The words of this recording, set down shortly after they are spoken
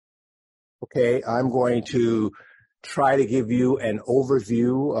Okay, I'm going to try to give you an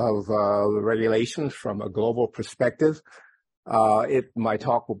overview of the regulations from a global perspective. My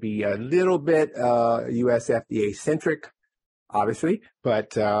talk will be a little bit US FDA centric, obviously,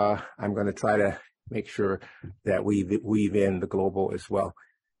 but I'm going to try to make sure that we weave in the global as well.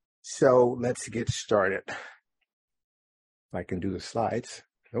 So let's get started. If I can do the slides.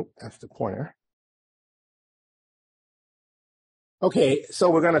 Nope, that's the pointer. Okay,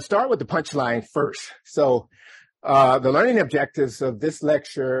 so we're going to start with the punchline first. So the learning objectives of this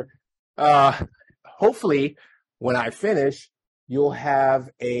lecture, hopefully when I finish, you'll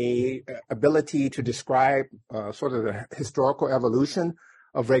have a ability to describe sort of the historical evolution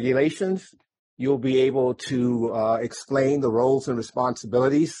of regulations. You'll be able to explain the roles and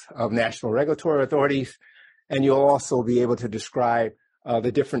responsibilities of national regulatory authorities, and you'll also be able to describe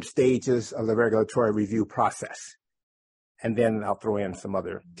the different stages of the regulatory review process. And then I'll throw in some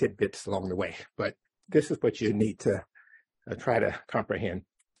other tidbits along the way. But this is what you need to try to comprehend.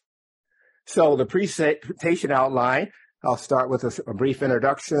 So the presentation outline, I'll start with a brief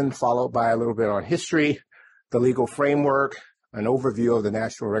introduction, followed by a little bit on history, the legal framework, an overview of the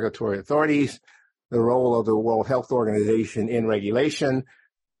national regulatory authorities, the role of the World Health Organization in regulation,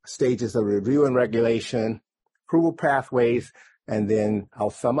 stages of review and regulation, approval pathways, and then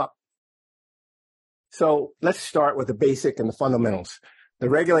I'll sum up. So let's start with the basic and the fundamentals. The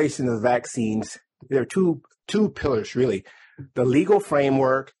regulation of vaccines, there are two pillars, really. The legal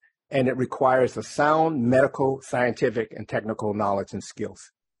framework, and it requires a sound medical, scientific, and technical knowledge and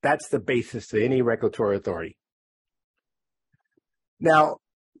skills. That's the basis to any regulatory authority. Now,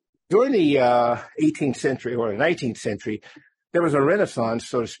 during the 18th century or the 19th century, there was a renaissance,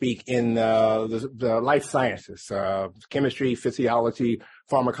 so to speak, in the life sciences, chemistry, physiology,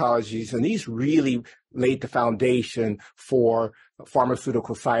 pharmacologies, and these really laid the foundation for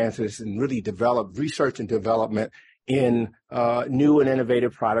pharmaceutical sciences and really developed research and development in new and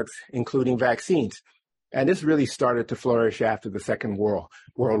innovative products, including vaccines. And this really started to flourish after the Second World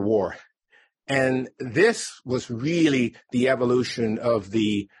War. And this was really the evolution of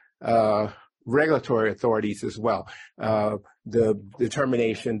the regulatory authorities as well. The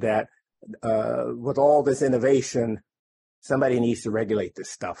determination that with all this innovation, somebody needs to regulate this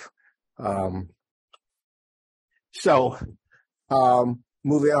stuff. So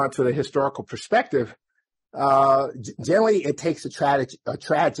moving on to the historical perspective, generally it takes a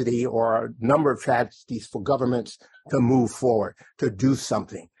tragedy or a number of tragedies for governments to move forward, to do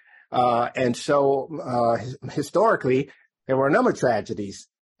something. And so historically, there were a number of tragedies,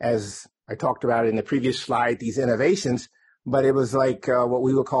 as I talked about in the previous slide, these innovations, but it was like what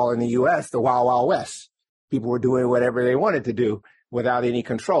we would call in the U.S. the Wild Wild West. People were doing whatever they wanted to do without any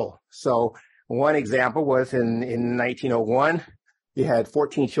control. So one example was in 1901, you had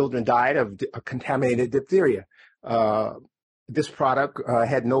 14 children died of contaminated diphtheria. This product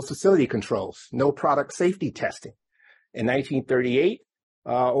had no facility controls, no product safety testing. In 1938,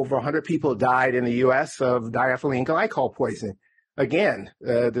 over 100 people died in the U.S. of diethylene glycol poisoning. Again,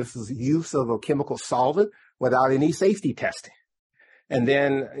 this is use of a chemical solvent without any safety testing. And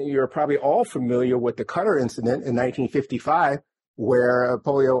then you're probably all familiar with the Cutter incident in 1955, where a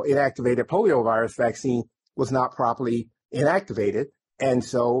inactivated poliovirus vaccine was not properly inactivated. And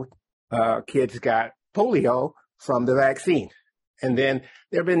so kids got polio from the vaccine. And then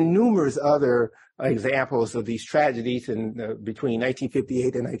there have been numerous other examples of these tragedies between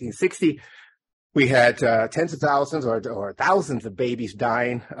 1958 and 1960. We had tens of thousands or thousands of babies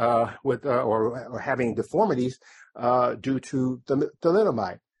dying or having deformities due to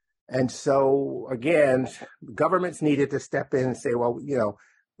thalidomide. And so, again, governments needed to step in and say, well,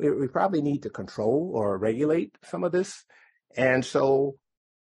 we probably need to control or regulate some of this. And so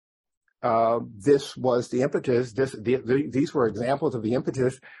this was the impetus. These were examples of the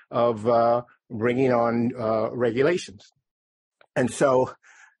impetus of bringing on regulations. And so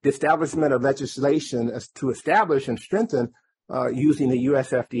the establishment of legislation to establish and strengthen, using the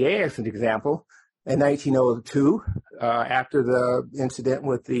US FDA as an example, in 1902, after the incident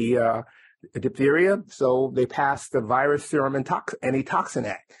with the diphtheria, so they passed the Virus Serum Antitoxin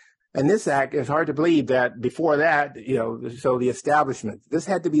Act. And this act, it's hard to believe that before that, so the establishment, this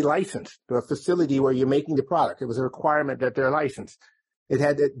had to be licensed to a facility where you're making the product. It was a requirement that they're licensed.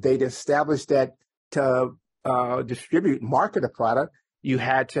 They'd established that to market a product, you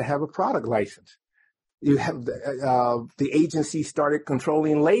had to have a product license. You have the agency started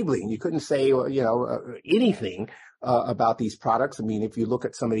controlling labeling. You couldn't say, anything about these products. I mean, if you look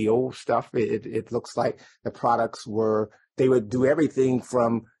at some of the old stuff, it looks like the products they would do everything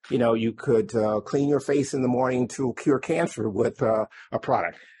from, you could clean your face in the morning to cure cancer with a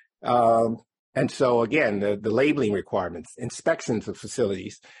product. And so again, the labeling requirements, inspections of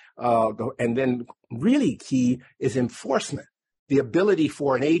facilities, and then really key is enforcement, the ability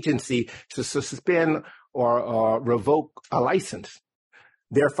for an agency to suspend or revoke a license,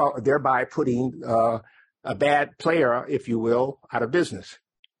 thereby putting a bad player, if you will, out of business.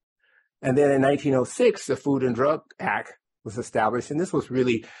 And then in 1906, the Food and Drug Act was established, and this was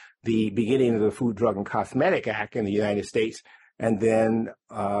really the beginning of the Food, Drug, and Cosmetic Act in the United States. And then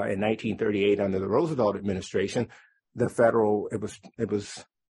in 1938, under the Roosevelt administration, it was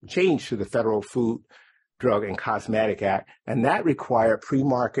changed to the Federal Food, Drug, and Cosmetic Act, and that required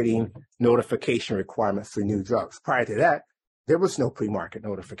pre-marketing notification requirements for new drugs. Prior to that, there was no pre-market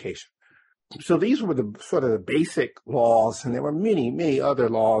notification. So these were the sort of the basic laws, and there were many, many other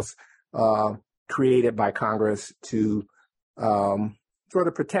laws created by Congress to sort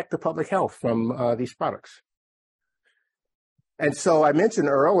of protect the public health from these products. And so I mentioned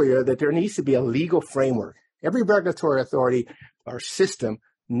earlier that there needs to be a legal framework. Every regulatory authority or system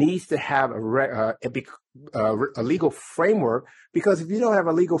needs to have a legal framework, because if you don't have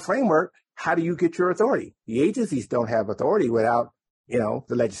a legal framework, how do you get your authority? The agencies don't have authority without, the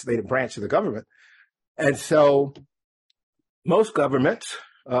legislative branch of the government. And so most governments,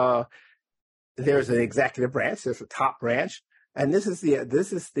 there's an executive branch, there's a top branch, and this is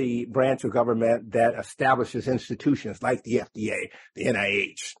the branch of government that establishes institutions like the FDA, the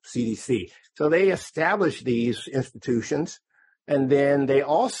NIH, CDC. So they establish these institutions, and then they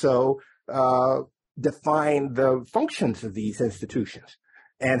also define the functions of these institutions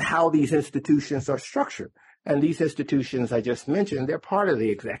and how these institutions are structured. And these institutions I just mentioned, they're part of the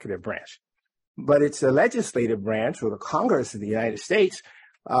executive branch. But it's the legislative branch, or the Congress of the United States,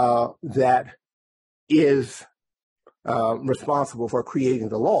 that is responsible for creating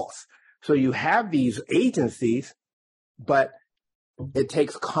the laws. So you have these agencies, but it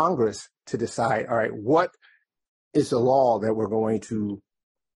takes Congress to decide, all right, what is the law that we're going to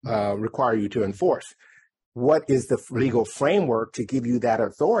require you to enforce? What is the legal framework to give you that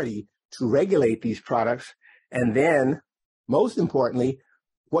authority to regulate these products? And then, most importantly,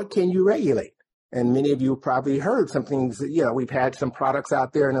 what can you regulate? And many of you probably heard some things, we've had some products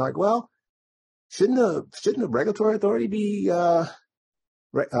out there and they're like, well, shouldn't the regulatory authority be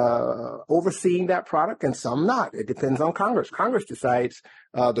overseeing that product? And some not. It depends on Congress. Congress decides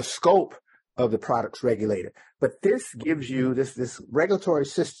the scope of the products regulated. But this gives you, this regulatory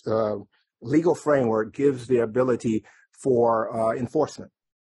system, legal framework gives the ability for enforcement.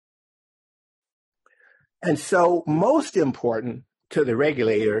 And so most important to the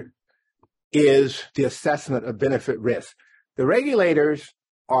regulator is the assessment of benefit risk. The regulators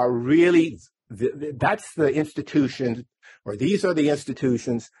are really, that's the institutions, or these are the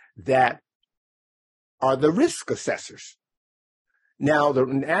institutions that are the risk assessors. Now, the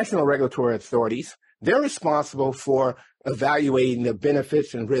national regulatory authorities, they're responsible for evaluating the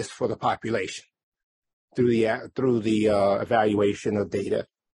benefits and risks for the population through the evaluation of data.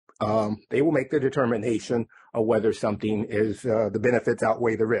 They will make the determination of whether something is the benefits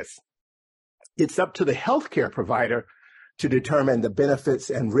outweigh the risks. It's up to the healthcare provider to determine the benefits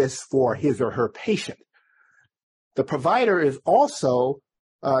and risks for his or her patient. The provider is also,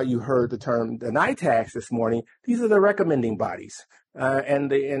 you heard the term, the NITAGs this morning. These are the recommending bodies,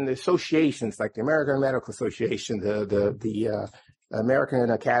 and the associations like the American Medical Association, the American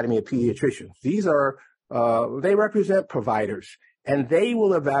Academy of Pediatricians. These are they represent providers, and they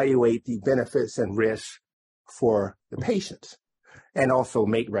will evaluate the benefits and risks for the patients, and also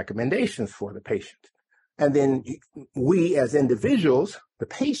make recommendations for the patient. And then we as individuals, the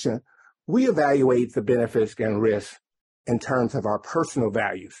patient, we evaluate the benefits and risks in terms of our personal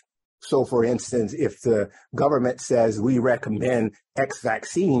values. So for instance, if the government says we recommend X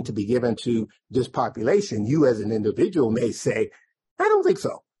vaccine to be given to this population, you as an individual may say, I don't think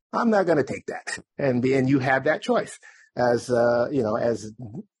so. I'm not going to take that. And you have that choice as, as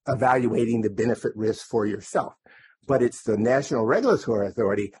evaluating the benefit risk for yourself. But it's the National Regulatory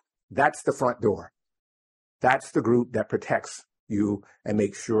Authority. That's the front door. That's the group that protects you and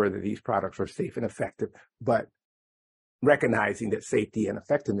makes sure that these products are safe and effective, but recognizing that safety and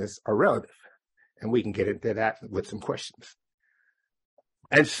effectiveness are relative. And we can get into that with some questions.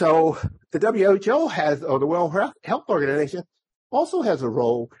 And so the WHO has, or the World Health Organization, also has a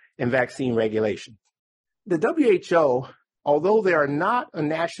role in vaccine regulation. The WHO, although they are not a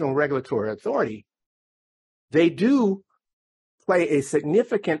national regulatory authority, they do play a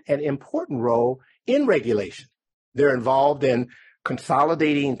significant and important role in regulation. They're involved in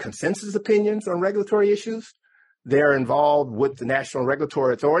consolidating consensus opinions on regulatory issues. They're involved with the national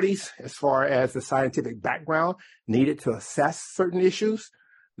regulatory authorities as far as the scientific background needed to assess certain issues.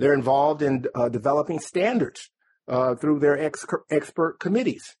 They're involved in developing standards through their expert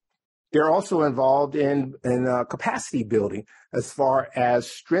committees. They're also involved in capacity building as far as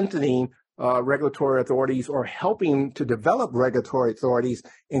strengthening regulatory authorities or helping to develop regulatory authorities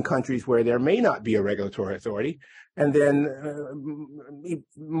in countries where there may not be a regulatory authority. And then,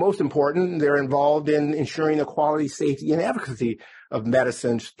 most important, they're involved in ensuring the quality, safety, and efficacy of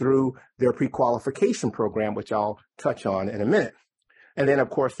medicines through their pre-qualification program, which I'll touch on in a minute. And then, of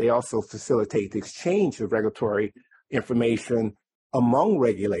course, they also facilitate the exchange of regulatory information among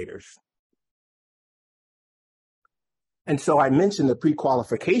regulators. And so I mentioned the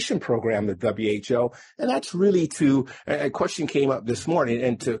pre-qualification program of WHO, and that's really a question came up this morning,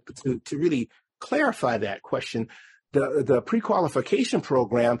 and to really clarify that question, the pre-qualification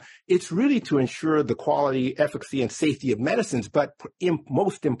program, it's really to ensure the quality, efficacy, and safety of medicines, but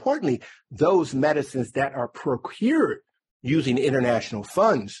most importantly, those medicines that are procured using international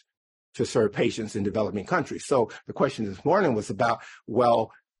funds to serve patients in developing countries. So the question this morning was about,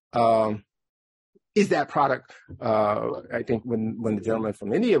 is that product, I think when the gentleman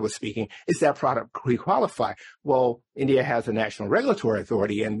from India was speaking, is that product pre-qualified? Well, India has a national regulatory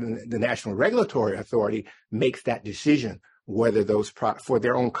authority, and the national regulatory authority makes that decision whether those products for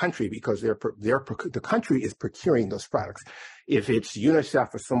their own country, because the country is procuring those products. If it's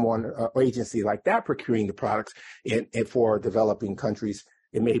UNICEF or someone, agency like that procuring the products, and for developing countries,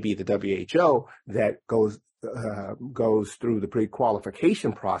 it may be the WHO that goes through the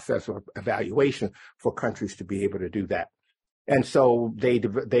pre-qualification process or evaluation for countries to be able to do that. And so they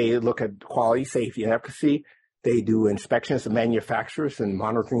look at quality, safety, and efficacy. They do inspections of manufacturers and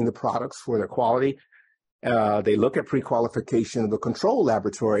monitoring the products for their quality. They look at pre-qualification of the control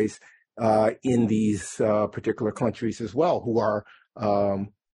laboratories in these particular countries as well, who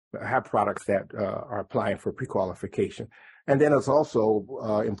have products that are applying for pre-qualification. And then it's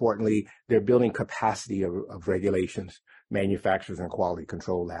also, importantly, they're building capacity of regulations, manufacturers, and quality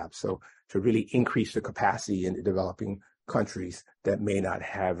control labs. So to really increase the capacity in the developing countries that may not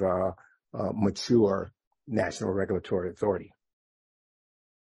have a mature national regulatory authority.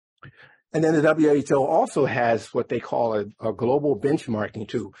 And then the WHO also has what they call a global benchmarking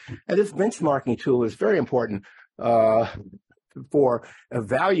tool. And this benchmarking tool is very important for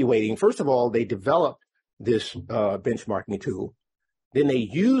evaluating. First of all, they developed this benchmarking tool. Then they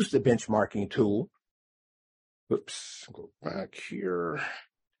use the benchmarking tool. Oops, go back here.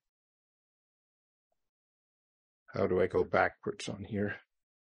 How do I go backwards on here?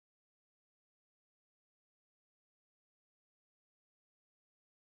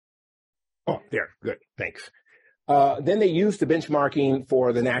 Oh, there, good, thanks. Then they use the benchmarking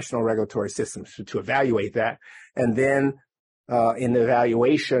for the national regulatory systems to evaluate that. And then in the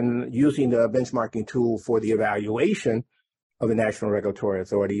evaluation, using the benchmarking tool for the evaluation of the national regulatory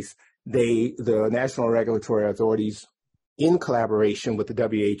authorities, the national regulatory authorities, in collaboration with the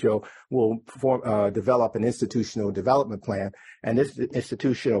WHO, will develop an institutional development plan. And this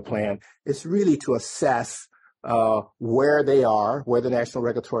institutional plan is really to assess where they are, where the national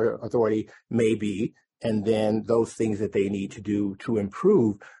regulatory authority may be, and then those things that they need to do to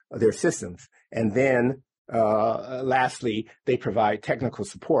improve their systems. And then lastly, they provide technical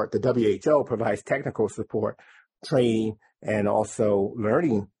support. The WHO provides technical support, training, and also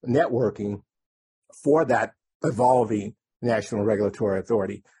learning, networking for that evolving national regulatory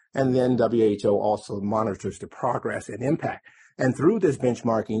authority. And then WHO also monitors the progress and impact. And through this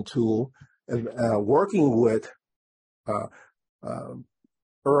benchmarking tool, working with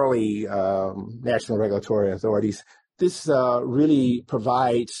early national regulatory authorities, this really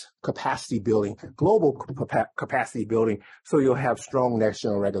provides capacity building, global capacity building, so you'll have strong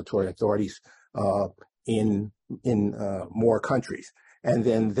national regulatory authorities in more countries. And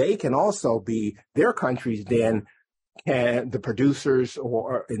then they can also be, their countries then, the producers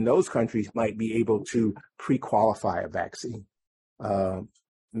or in those countries might be able to pre-qualify a vaccine.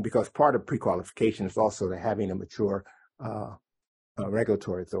 Because part of pre-qualification is also having a mature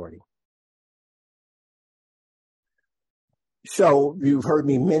regulatory authority. So you've heard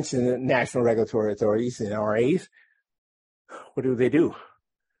me mention national regulatory authorities and RAs. What do?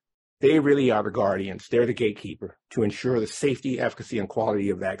 They really are the guardians. They're the gatekeeper to ensure the safety, efficacy, and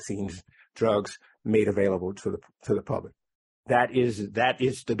quality of vaccines, drugs made available to the public. That is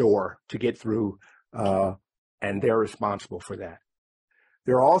the door to get through, and they're responsible for that.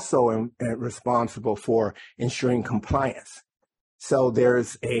 They're also responsible for ensuring compliance. So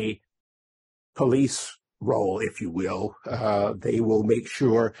there's a police role, if you will. They will make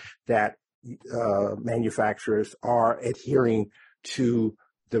sure that manufacturers are adhering to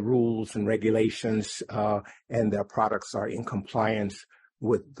the rules and regulations, and their products are in compliance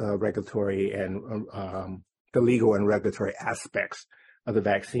with the regulatory and the legal and regulatory aspects of the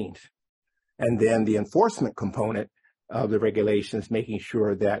vaccines. And then the enforcement component of the regulations, making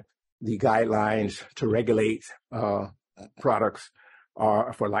sure that the guidelines to regulate products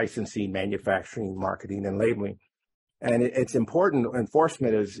are for licensing, manufacturing, marketing, and labeling. And it's important.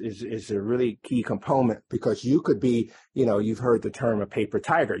 Enforcement is a really key component, because you could be, you've heard the term a paper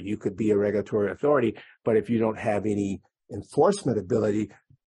tiger. You could be a regulatory authority, but if you don't have any enforcement ability,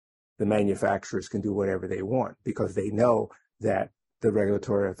 the manufacturers can do whatever they want, because they know that the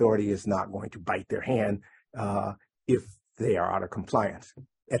regulatory authority is not going to bite their hand if they are out of compliance.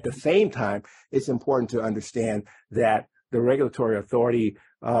 At the same time, it's important to understand that the regulatory authority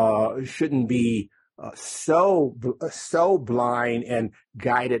shouldn't be so blind and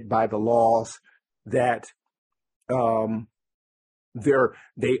guided by the laws that they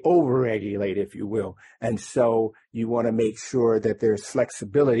overregulate, if you will. And so you want to make sure that there's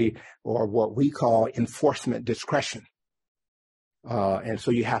flexibility, or what we call enforcement discretion. And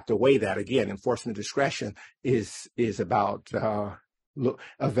so you have to weigh that. Again, enforcement discretion is about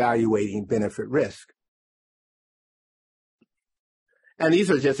evaluating benefit risk. And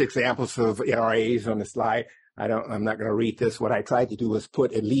these are just examples of NRAs on the slide. I'm not going to read this. What I tried to do was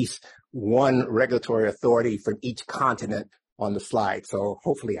put at least one regulatory authority from each continent on the slide. So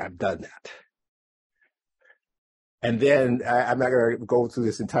hopefully I've done that. And then I'm not going to go through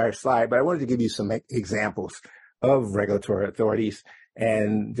this entire slide, but I wanted to give you some examples of regulatory authorities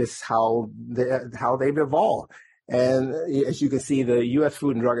and just how they've evolved. And as you can see, the U.S.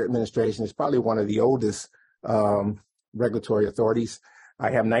 Food and Drug Administration is probably one of the oldest regulatory authorities. I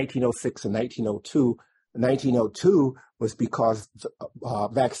have 1906 and 1902. 1902 was because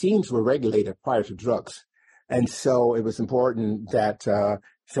vaccines were regulated prior to drugs. And so it was important that, in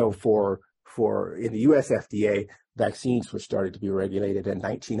the U.S. FDA, vaccines were started to be regulated in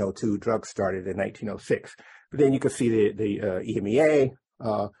 1902, drugs started in 1906. But then you can see the EMEA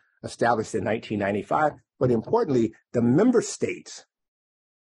established in 1995. But importantly, the member states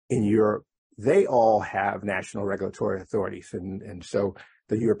in Europe, they all have national regulatory authorities. And so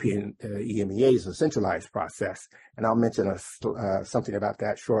the European EMEA is a centralized process. And I'll mention something about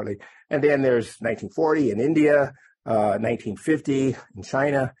that shortly. And then there's 1940 in India, 1950 in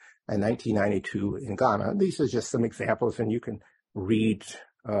China, and 1992 in Ghana. These are just some examples, and you can read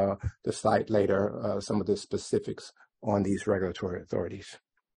the slide later, some of the specifics on these regulatory authorities.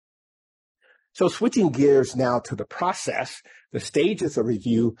 So switching gears now to the process, the stages of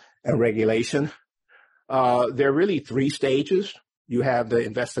review and regulation. There are really three stages. You have the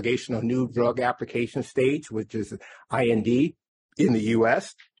investigational new drug application stage, which is IND in the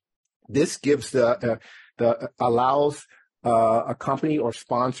U.S. This gives allows a company or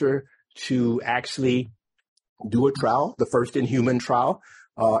sponsor to actually do a trial, the first in human trial,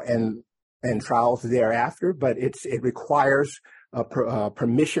 and trials thereafter. But it requires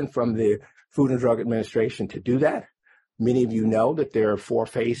permission from the Food and Drug Administration to do that. Many of you know that there are 4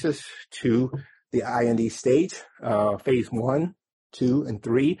 phases to the IND stage: phase 1, 2, and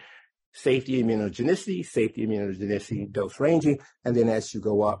 3. Safety, immunogenicity, dose ranging, and then as you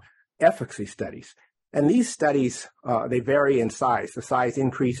go up, efficacy studies. And these studies, they vary in size. The size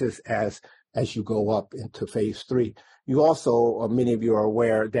increases as you go up into phase 3. You also, many of you are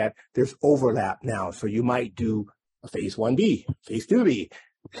aware that there's overlap now. So you might do a phase 1B, phase 2B.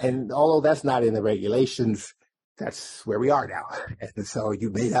 And although that's not in the regulations, that's where we are now. And so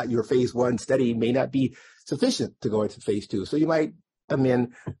your phase 1 study may not be sufficient to go into phase 2. So you might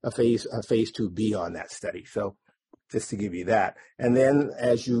amend a phase 2B on that study. So just to give you that. And then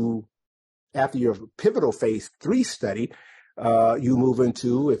after your pivotal phase 3 study, you move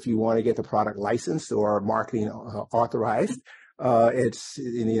into, if you want to get the product licensed or marketing authorized, it's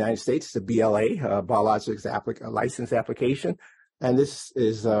in the United States, it's a BLA, biologics license application. And this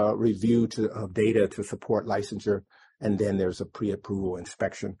is a review of data to support licensure. And then there's a pre-approval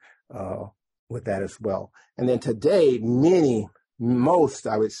inspection with that as well. And then today, most,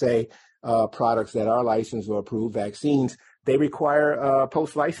 I would say, products that are licensed or approved, vaccines, they require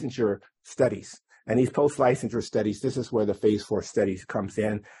post-licensure studies. And these post-licensure studies, this is where the phase 4 studies comes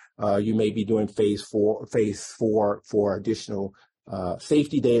in. You may be doing phase 4 for additional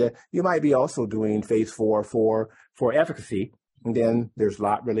safety data. You might be also doing phase 4 for efficacy. And then there's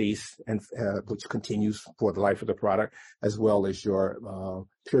lot release, and which continues for the life of the product, as well as your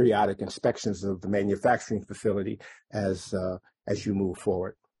periodic inspections of the manufacturing facility as you move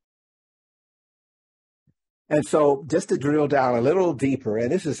forward. And so just to drill down a little deeper,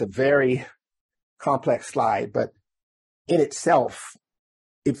 and this is a very complex slide, but in itself,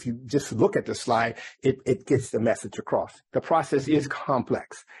 if you just look at the slide, it gets the message across. The process is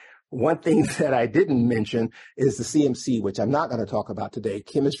complex. One thing that I didn't mention is the CMC, which I'm not going to talk about today,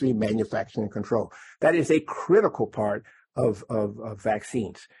 chemistry, manufacturing, and control. That is a critical part of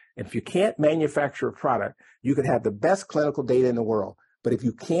vaccines. And if you can't manufacture a product, you could have the best clinical data in the world. But if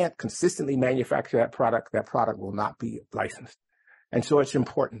you can't consistently manufacture that product will not be licensed. And so it's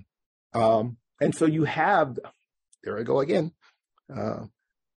important. And so you have, there I go again. You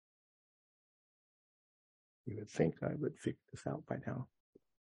would think I would figure this out by now.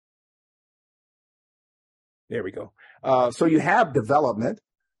 There we go. So you have development,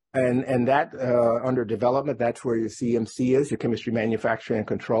 and that under development, that's where your CMC is, your chemistry, manufacturing, and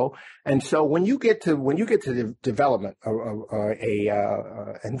control. And so when you get to the development,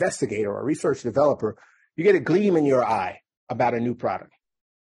 a investigator or a research developer, you get a gleam in your eye about a new product.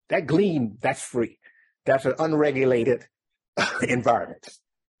 That gleam, that's free. That's an unregulated environment.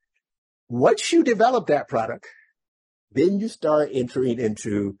 Once you develop that product, then you start entering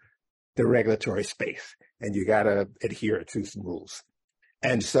into the regulatory space, and you got to adhere to some rules.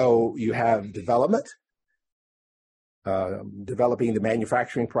 And so you have development, developing the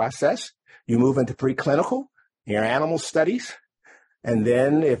manufacturing process. You move into preclinical, your animal studies. And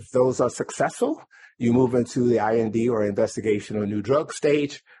then if those are successful, you move into the IND or investigation of a new drug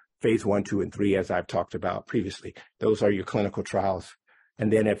stage, phase 1, 2, and 3, as I've talked about previously. Those are your clinical trials.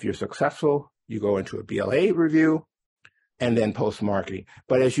 And then if you're successful, you go into a BLA review and then post-marketing.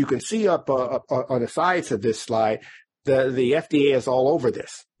 But as you can see up on the sides of this slide, the FDA is all over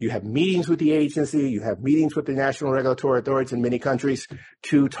this. You have meetings with the agency, you have meetings with the national regulatory authorities in many countries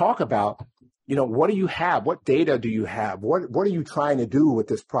to talk about, what do you have? What data do you have? What are you trying to do with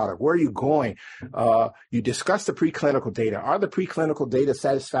this product? Where are you going? You discuss the preclinical data. Are the preclinical data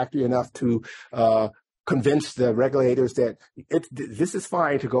satisfactory enough to convince the regulators that this is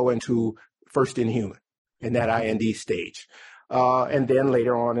fine to go into first in human in that IND stage? And then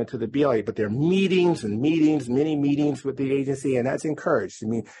later on into the BLA. But there are meetings and meetings, many meetings with the agency, and that's encouraged. I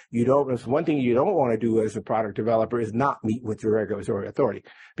mean, one thing you don't want to do as a product developer is not meet with your regulatory authority,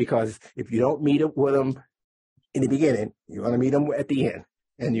 because if you don't meet up with them in the beginning, you're going to meet them at the end,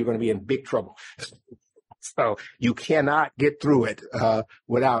 and you're going to be in big trouble. So you cannot get through it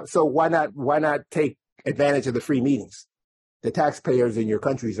without. So why not take advantage of the free meetings? The taxpayers in your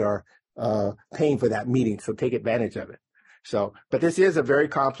countries are paying for that meeting, so take advantage of it. So, but this is a very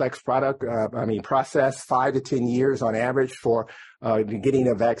complex process, 5 to 10 years on average for getting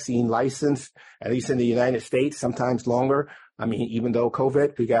a vaccine license, at least in the United States, sometimes longer. I mean, even though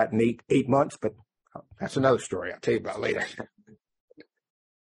COVID, we got in eight months, but that's another story I'll tell you about later.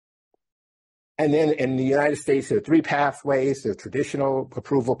 And then in the United States, there are 3 pathways: the traditional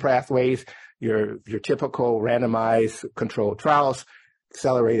approval pathways, your typical randomized controlled trials,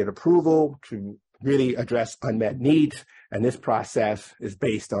 accelerated approval to really address unmet needs. And this process is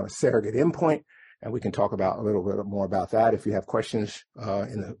based on a surrogate endpoint. And we can talk about a little bit more about that if you have questions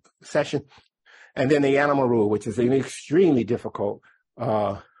in the session. And then the animal rule, which is an extremely difficult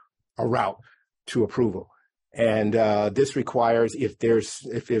route to approval. And this requires, if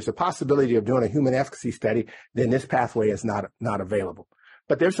there's a possibility of doing a human efficacy study, then this pathway is not available.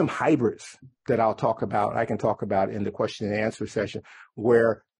 But there's some hybrids that I can talk about in the question and answer session,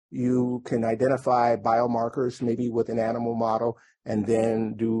 where you can identify biomarkers maybe with an animal model and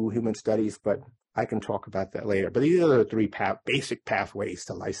then do human studies, but I can talk about that later. But these are the 3 basic pathways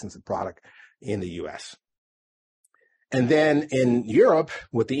to license a product in the U.S. And then in Europe,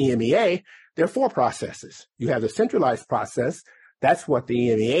 with the EMEA, there are 4 processes. You have the centralized process. That's what the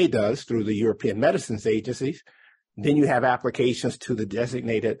EMEA does through the European Medicines Agencies. Then you have applications to the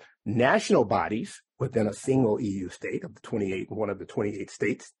designated national bodies within a single EU state of the 28, one of the 28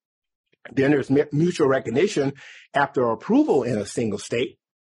 states. Then there's mutual recognition after approval in a single state.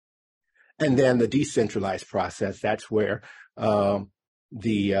 And then the decentralized process, that's where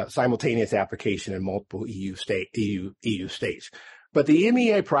the simultaneous application in multiple EU states. But the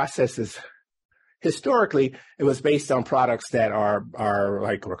EMEA process is, historically, it was based on products that are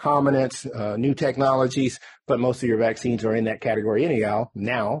like recombinants, new technologies, but most of your vaccines are in that category anyhow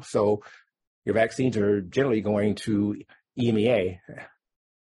now. So your vaccines are generally going to EMEA.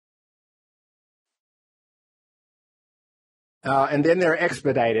 And then there are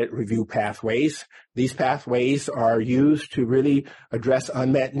expedited review pathways. These pathways are used to really address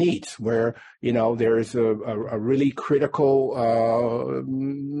unmet needs where, there is a really critical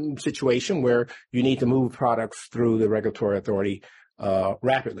situation where you need to move products through the regulatory authority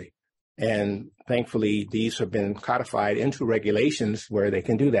rapidly. And thankfully, these have been codified into regulations where they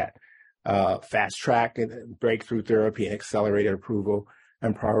can do that. Fast track, breakthrough therapy, and accelerated approval.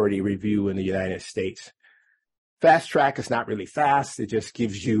 and priority review in the United States. Fast track is not really fast. It just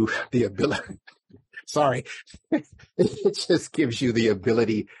gives you the ability, sorry, it just gives you the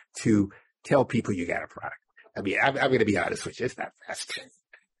ability to tell people you got a product. I mean, I'm going to be honest with you, it's not fast.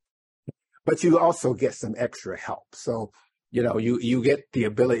 But you also get some extra help. So, you get the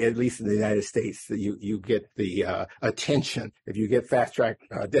ability, at least in the United States, that you get the attention. If you get fast track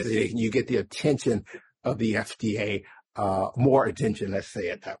designation, you get the attention of the FDA, more attention, let's say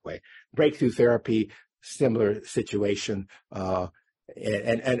it that way. Breakthrough therapy, similar situation. And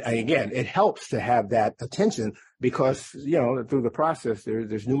again, it helps to have that attention because, through the process,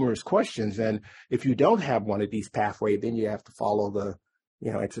 there's numerous questions. And if you don't have one of these pathways, then you have to follow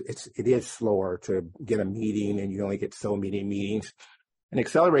it is slower to get a meeting, and you only get so many meetings. And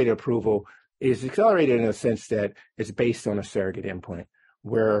accelerated approval is accelerated in a sense that it's based on a surrogate endpoint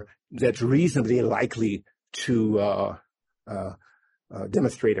where that's reasonably likely to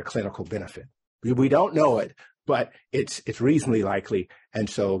demonstrate a clinical benefit. We don't know it, but it's reasonably likely, and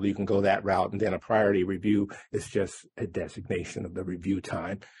so you can go that route. And then a priority review is just a designation of the review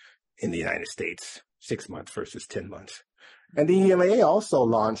time in the United States, 6 months versus 10 months. And the EMA also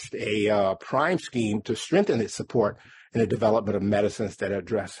launched a PRIME scheme to strengthen its support in the development of medicines that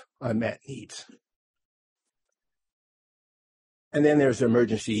address unmet needs. And then there's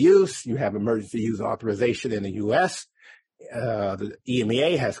emergency use. You have emergency use authorization in the U.S. The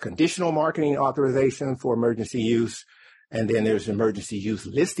EMA has conditional marketing authorization for emergency use. And then there's emergency use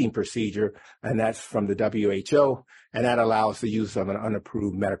listing procedure, and that's from the WHO. And that allows the use of an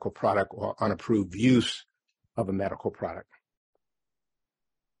unapproved medical product or unapproved use of a medical product.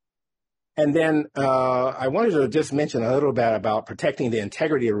 And then I wanted to just mention a little bit about protecting the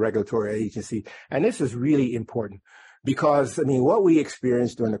integrity of a regulatory agency. And this is really important because, what we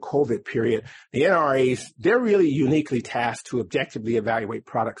experienced during the COVID period, the NRAs, they're really uniquely tasked to objectively evaluate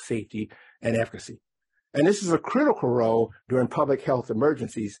product safety and efficacy. And this is a critical role during public health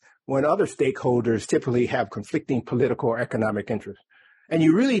emergencies when other stakeholders typically have conflicting political or economic interests. And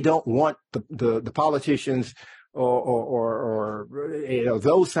you really don't want the politicians or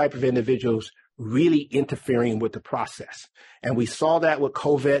those type of individuals really interfering with the process. And we saw that with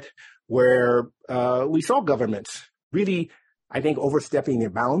COVID, where we saw governments really, I think, overstepping their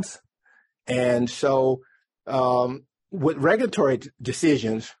bounds. And so with regulatory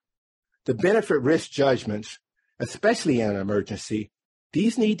decisions, the benefit risk judgments, especially in an emergency,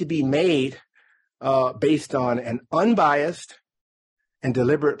 these need to be made based on an unbiased and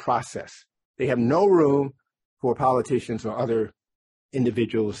deliberate process. They have no room for politicians or other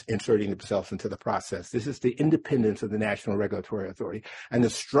individuals inserting themselves into the process. This is the independence of the National Regulatory Authority. And the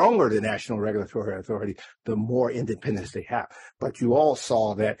stronger the National Regulatory Authority, the more independence they have. But you all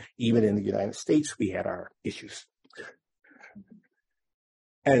saw that even in the United States, we had our issues.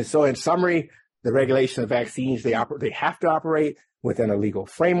 And so in summary, the regulation of vaccines, they have to operate within a legal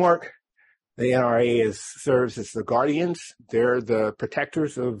framework. The NRA serves as the guardians. They're the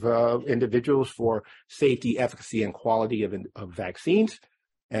protectors of individuals for safety, efficacy, and quality of vaccines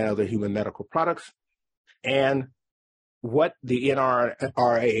and other human medical products. And what the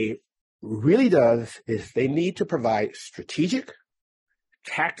NRA really does is they need to provide strategic,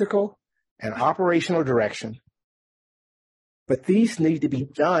 tactical, and operational direction. But these need to be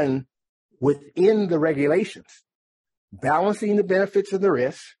done within the regulations, balancing the benefits and the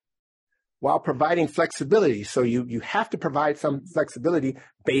risks, while providing flexibility. So you have to provide some flexibility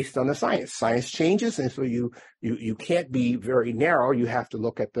based on the science. Science changes, and so you can't be very narrow. You have to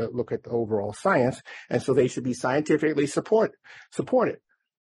look at the overall science, and so they should be scientifically supported.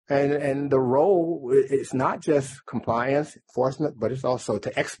 And the role is not just compliance, enforcement, but it's also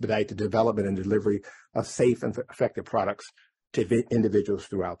to expedite the development and delivery of safe and effective products to individuals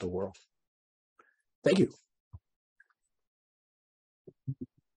throughout the world. Thank you.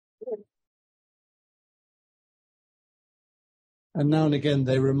 And now and again,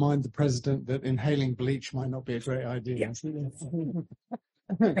 they remind the president that inhaling bleach might not be a great idea.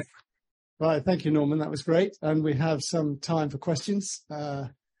 Yeah. Right, thank you, Norman. That was great. And we have some time for questions.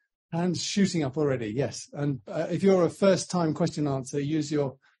 Hands shooting up already, yes. And if you're a first-time question answer, use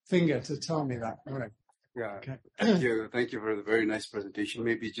your finger to tell me that. All right. Yeah, okay. Thank you. Thank you for the very nice presentation.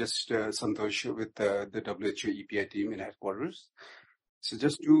 Maybe just Santosh with the WHO EPI team in headquarters. So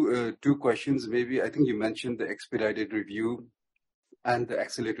just two questions. Maybe I think you mentioned the expedited review and the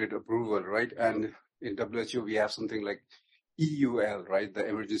accelerated approval, right? And in WHO, we have something like EUL, right? The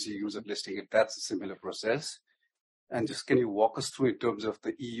emergency use of listing. That's a similar process. And just can you walk us through in terms of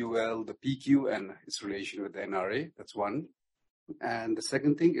the EUL, the PQ, and its relation with the NRA? That's one. And the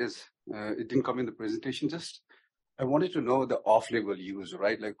second thing is, it didn't come in the presentation just, I wanted to know the off-label use,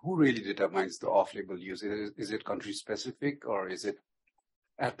 right? Like who really determines the off-label use? Is it country specific or is it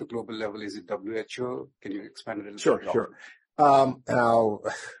at the global level? Is it WHO? Can you expand a little bit? Sure.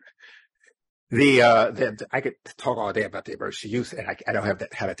 I could talk all day about the emergency use, and I don't have the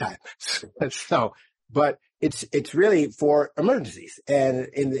time. So, but it's really for emergencies. And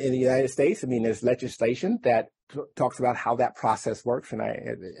in the United States, I mean, there's legislation that talks about how that process works. And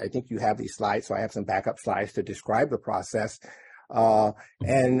I think you have these slides, so I have some backup slides to describe the process.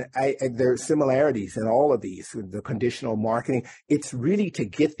 And there's similarities in all of these, the conditional marketing. It's really to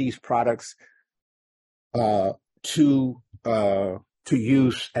get these products to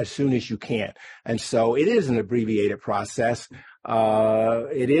use as soon as you can. And so it is an abbreviated process.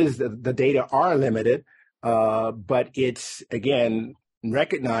 It is the data are limited, but it's, again,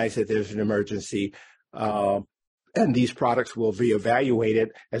 recognize that there's an emergency, and these products will be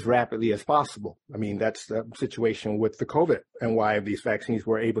evaluated as rapidly as possible. I mean, that's the situation with the COVID and why these vaccines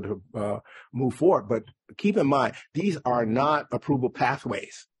were able to move forward. But keep in mind, these are not approval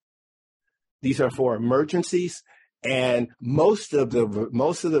pathways. These are for emergencies. And most of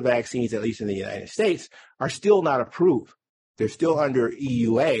the vaccines, at least in the United States, are still not approved. They're still under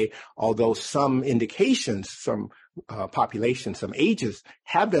EUA, although some indications, some populations, some ages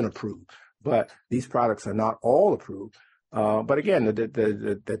have been approved. But these products are not all approved. But again,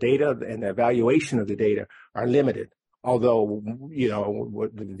 the data and the evaluation of the data are limited. Although,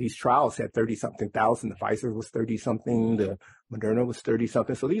 these trials had 30-something thousand, the Pfizer was 30-something, the Moderna was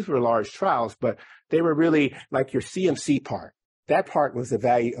 30-something. So these were large trials, but they were really like your CMC part. That part was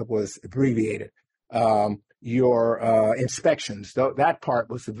abbreviated. Your inspections, that part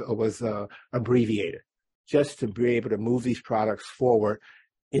was abbreviated, just to be able to move these products forward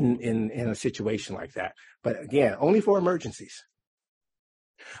in a situation like that. But again, only for emergencies.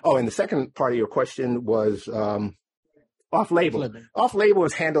 Oh, and the second part of your question was off-label. Off-label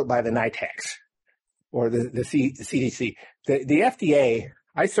is handled by the NITACs or the CDC. The FDA,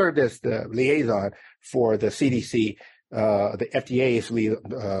 I served as the liaison for the CDC. The FDA is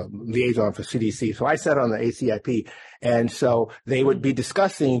liaison for CDC. So I sat on the ACIP, and so they would be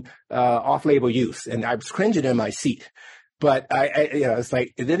discussing off-label use, and I was cringing in my seat. But it's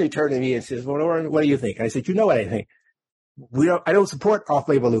like, and then they turned to me and says, "Well, what do you think?" And I said, "You know what I think? I don't support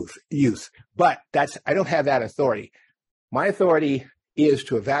off-label use, but I don't have that authority. My authority is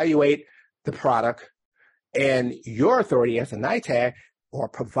to evaluate the product, and your authority as a NITAC or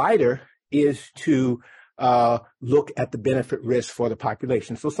provider is to look at the benefit risk for the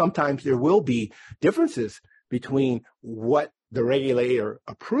population." So sometimes there will be differences between what the regulator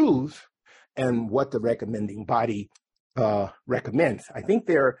approves and what the recommending body recommends. I think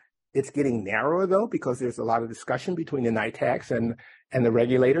it's getting narrower though, because there's a lot of discussion between the NITACs and the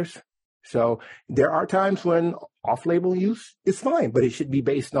regulators. So there are times when off-label use is fine, but it should be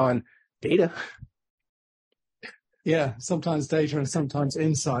based on data. Yeah, sometimes data and sometimes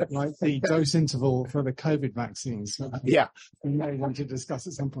insight, like the dose interval for the COVID vaccines. Yeah. We may want to discuss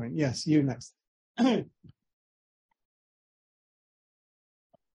at some point. Yes, you next.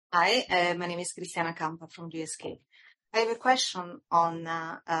 Hi, my name is Cristiana Campa from GSK. I have a question on,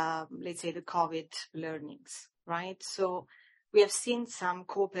 let's say, the COVID learnings, right? So we have seen some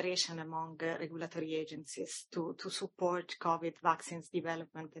cooperation among regulatory agencies to support COVID vaccines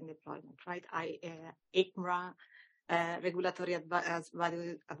development and deployment, right? ICMRA, Regulatory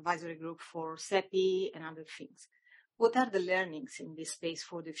Advisory Group for CEPI and other things. What are the learnings in this space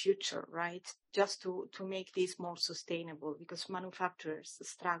for the future, right? Just to make this more sustainable, because manufacturers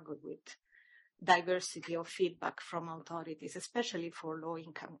struggle with diversity of feedback from authorities, especially for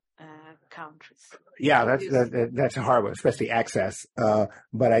low-income countries. Yeah, that's a hard one, especially access.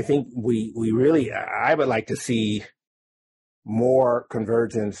 But I think I would like to see more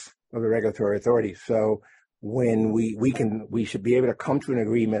convergence of the regulatory authorities. So when we should be able to come to an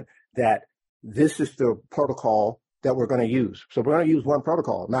agreement that this is the protocol that we're going to use. So we're going to use one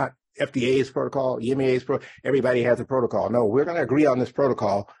protocol, not FDA's protocol, EMA's protocol. Everybody has a protocol. No, we're going to agree on this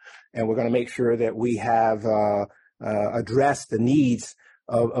protocol, and we're going to make sure that we have addressed the needs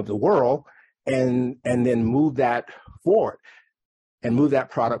of the world, and then move that forward and move that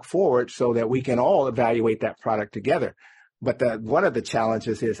product forward so that we can all evaluate that product together. But one of the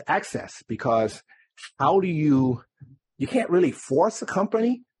challenges is access, because you can't really force a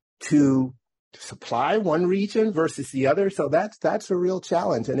company to supply one region versus the other. So that's a real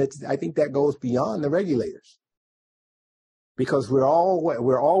challenge. And I think that goes beyond the regulators, because we're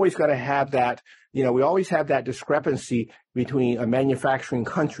always going to have that, we always have that discrepancy between a manufacturing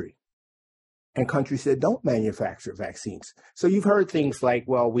country and countries that don't manufacture vaccines. So you've heard things like,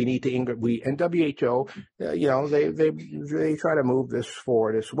 well, we need to, and WHO, they try to move this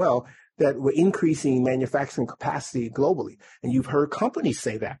forward as well, that we're increasing manufacturing capacity globally. And you've heard companies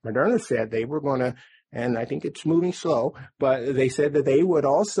say that. Moderna said they were going to, and I think it's moving slow, but they said that they would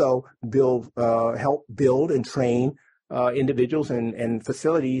also help build and train individuals and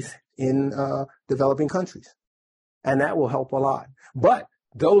facilities in developing countries. And that will help a lot. But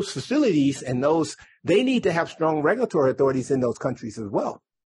those facilities and they need to have strong regulatory authorities in those countries as well.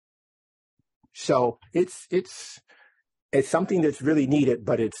 So it's something that's really needed,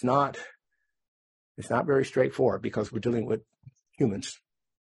 but it's not very straightforward because we're dealing with humans.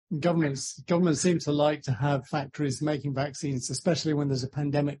 Governments seem to like to have factories making vaccines, especially when there's a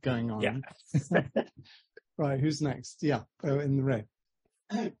pandemic going on. Yeah. Right. Who's next? Yeah. In the red.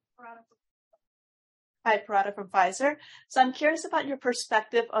 Hi, Parada from Pfizer. So I'm curious about your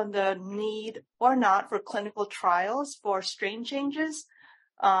perspective on the need or not for clinical trials for strain changes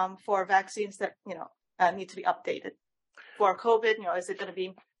for vaccines that, need to be updated. For COVID, is it going to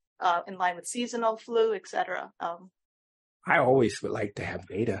be in line with seasonal flu, et cetera? I always would like to have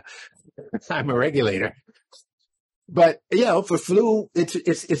data. I'm a regulator. But, for flu,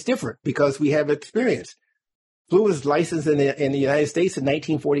 it's different because we have experience. Flu was licensed in the United States in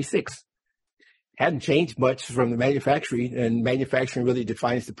 1946. Hadn't changed much from the manufacturing, and manufacturing really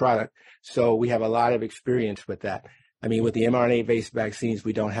defines the product. So we have a lot of experience with that. I mean, with the mRNA-based vaccines,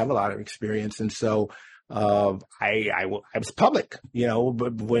 we don't have a lot of experience. And so I was public,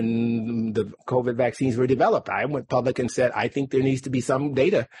 but when the COVID vaccines were developed, I went public and said, I think there needs to be some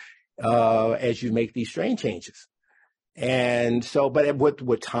data as you make these strain changes. And so, but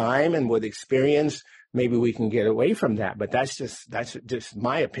with time and with experience, maybe we can get away from that. But that's just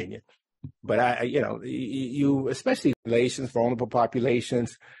my opinion. But you especially populations, vulnerable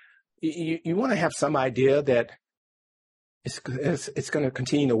populations, you want to have some idea that it's going to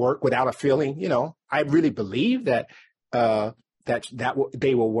continue to work without a feeling. I really believe that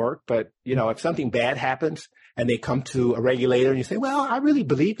they will work. But if something bad happens and they come to a regulator and you say, well, I really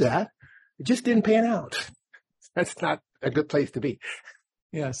believe that, it just didn't pan out. That's not a good place to be.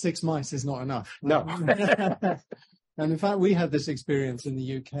 Yeah, 6 mice is not enough. No. And in fact, we had this experience in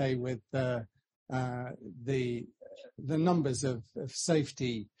the UK with the numbers of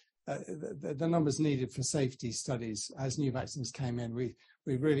safety, the numbers needed for safety studies as new vaccines came in. We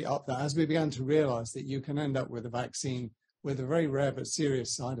really upped that as we began to realize that you can end up with a vaccine with a very rare but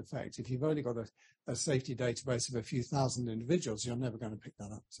serious side effect. If you've only got a safety database of a few thousand individuals, you're never going to pick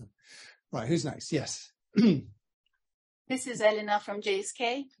that up. So, right, who's next? Yes. This is Elena from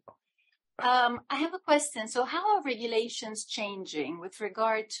JSK. I have a question. So how are regulations changing with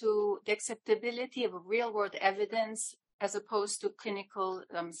regard to the acceptability of real-world evidence as opposed to clinical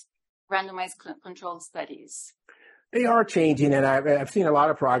randomized controlled studies? They are changing, and I've seen a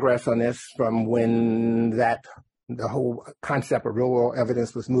lot of progress on this from when the whole concept of real-world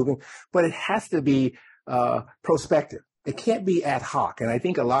evidence was moving. But it has to be prospective. It can't be ad hoc, and I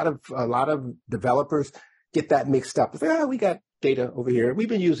think a lot of developers get that mixed up. They say, we got data over here. We've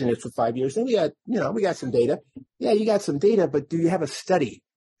been using it for 5 years, and we got some data. Yeah, you got some data, but do you have a study?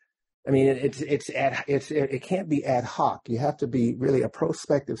 I mean, it can't be ad hoc. You have to be really a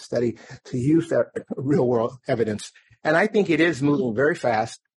prospective study to use that real world evidence. And I think it is moving very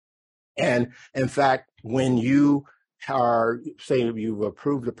fast. And in fact, when you are saying you've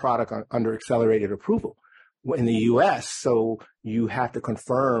approved the product under accelerated approval in the U.S., so you have to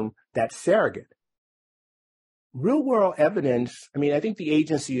confirm that surrogate. Real world evidence, I mean, I think the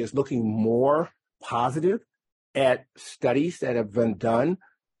agency is looking more positive at studies that have been done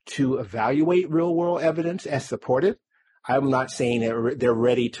to evaluate real world evidence as supported. I'm not saying they're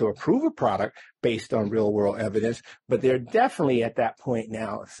ready to approve a product based on real world evidence, but they're definitely at that point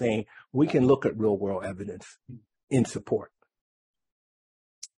now saying we can look at real world evidence in support.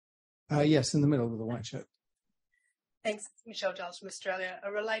 Yes, in the middle of the white shirt. Thanks, Michelle Giles from Australia.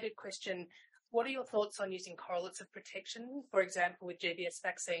 A related question. What are your thoughts on using correlates of protection, for example, with GBS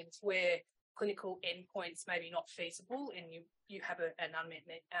vaccines, where clinical endpoints may be not feasible and you have an unmet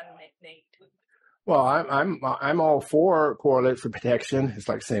need? Well, I'm all for correlates of protection. It's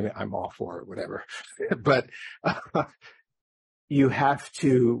like saying I'm all for it, whatever. But you have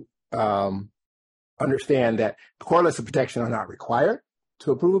to understand that correlates of protection are not required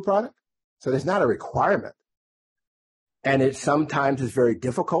to approve a product. So there's not a requirement. And it sometimes is very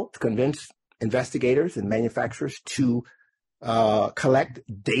difficult to convince investigators and manufacturers to collect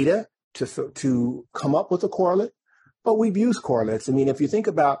data to come up with a correlate. But we've used correlates. I mean, if you think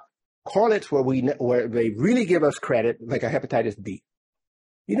about correlates where they really give us credit, like a hepatitis B,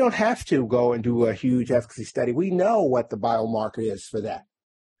 You don't have to go and do a huge efficacy study. We know what the biomarker is for that.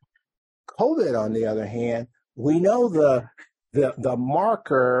 COVID, on the other hand, we know the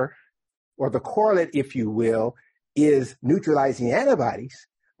marker or the correlate, if you will, is neutralizing antibodies,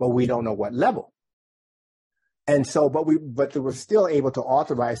 but we don't know what level. And so, but we're still able to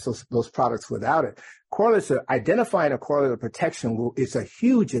authorize those products without it. Correlates, identifying a correlate of protection is a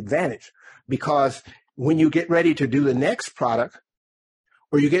huge advantage, because when you get ready to do the next product,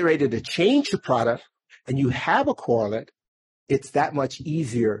 or you get ready to change the product, and you have a correlate, it's that much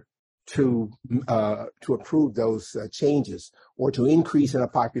easier to approve those changes or to increase in a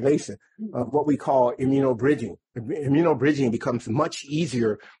population. What we call immunobridging. Immunobridging becomes much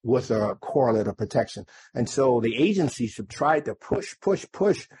easier with a correlate of protection. And so the agencies have tried to push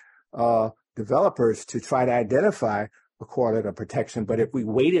developers to try to identify a correlate of protection. But if we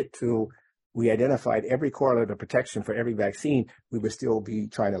waited till we identified every correlate of protection for every vaccine, we would still be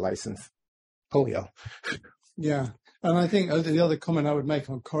trying to license polio. Yeah. And I think the other comment I would make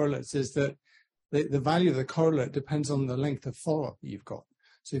on correlates is that the value of the correlate depends on the length of follow-up you've got.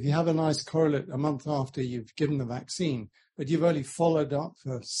 So if you have a nice correlate a month after you've given the vaccine, but you've only followed up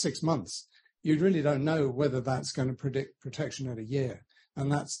for 6 months, you really don't know whether that's going to predict protection at a year. And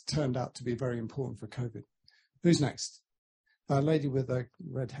that's turned out to be very important for COVID. Who's next? A lady with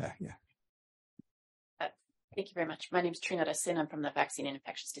red hair, yeah. Thank you very much. My name is Trina Sin. I'm from the Vaccine and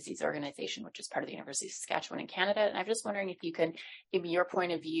Infectious Disease Organization, which is part of the University of Saskatchewan in Canada. And I'm just wondering if you can give me your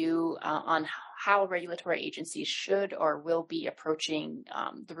point of view on how regulatory agencies should or will be approaching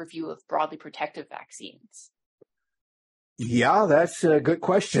the review of broadly protective vaccines. Yeah, that's a good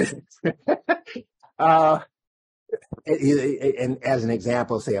question. And as an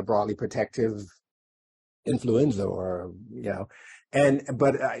example, say a broadly protective influenza, or the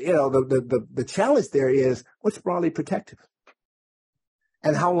challenge there is, what's broadly protective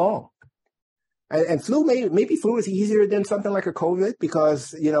and how long? And flu, maybe flu is easier than something like a COVID,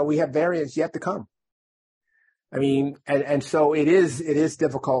 because we have variants yet to come. I mean, and so it is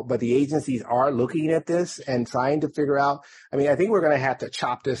difficult, but the agencies are looking at this and trying to figure out. I mean, I think we're going to have to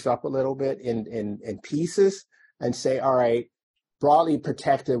chop this up a little bit in pieces and say, all right, broadly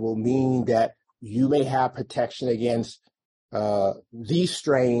protective will mean that you may have protection against these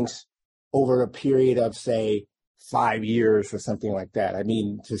strains over a period of, say, 5 years or something like that. I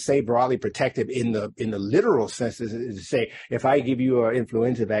mean, to say broadly protective in the literal sense is to say, if I give you an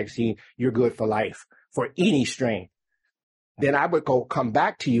influenza vaccine, you're good for life for any strain. Then I would come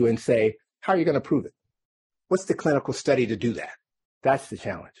back to you and say, how are you going to prove it? What's the clinical study to do that? That's the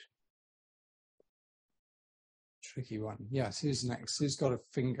challenge. Tricky one. Yes, who's next? Who's got a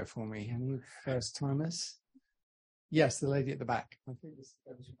finger for me? Any first timers? Yes, the lady at the back. I think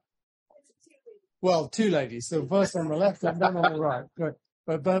well, two ladies. So first on the left and then on the right. Good.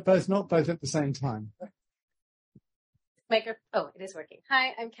 But not both at the same time. Oh, it is working.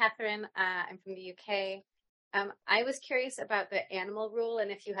 Hi, I'm Catherine. I'm from the UK. I was curious about the animal rule,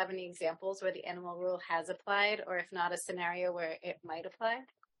 and if you have any examples where the animal rule has applied, or if not, a scenario where it might apply.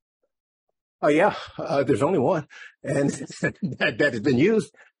 Oh yeah, there's only one, and that has been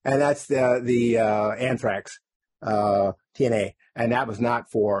used, and that's the anthrax TNA, and that was not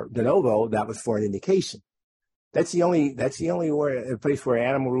for de novo. That was for an indication. That's the only place where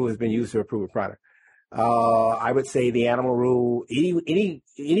animal rule has been used to approve a product. I would say the animal rule, any,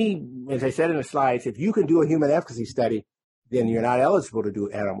 as I said in the slides, if you can do a human efficacy study, then you're not eligible to do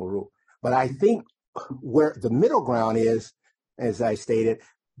animal rule. But I think where the middle ground is, as I stated,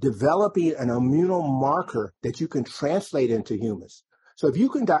 developing an immunomarker that you can translate into humans. So if you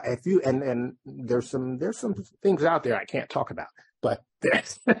can, and there's some things out there I can't talk about, but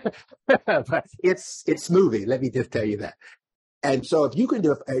but it's moving. Let me just tell you that. And so if you can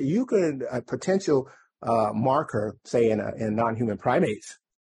do a potential marker, say in non-human primates,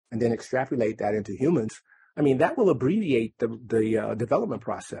 and then extrapolate that into humans, I mean, that will abbreviate the development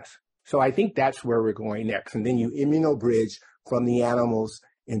process. So I think that's where we're going next. And then you immunobridge from the animals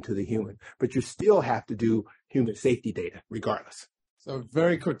into the human, but you still have to do human safety data regardless. So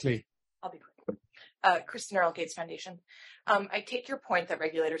very quickly. I'll be quick. Kristen Earl, Gates Foundation. I take your point that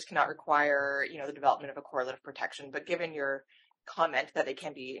regulators cannot require, the development of a correlate of protection, but given your comment that they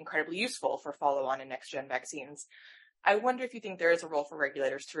can be incredibly useful for follow-on and next-gen vaccines, I wonder if you think there is a role for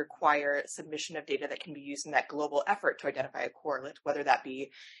regulators to require submission of data that can be used in that global effort to identify a correlate, whether that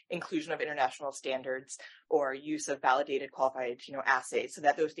be inclusion of international standards or use of validated, qualified, assays, so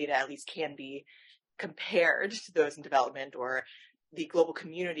that those data at least can be compared to those in development, or the global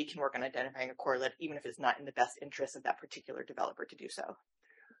community can work on identifying a correlate, even if it's not in the best interest of that particular developer to do so.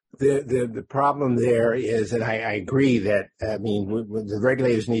 The problem there is, and I agree that, I mean, the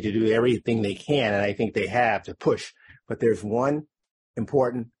regulators need to do everything they can, and I think they have to push. But there's one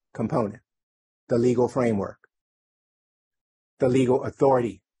important component: the legal framework, the legal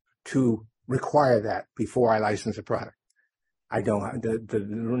authority to require that before I license a product. I don't. The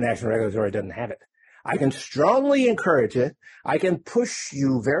National Regulatory doesn't have it. I can strongly encourage it. I can push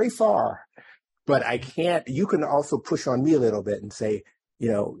you very far, but I can't. You can also push on me a little bit and say,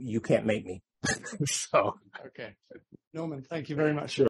 you know, you can't make me. So, Okay. Norman, thank you very much. Sure.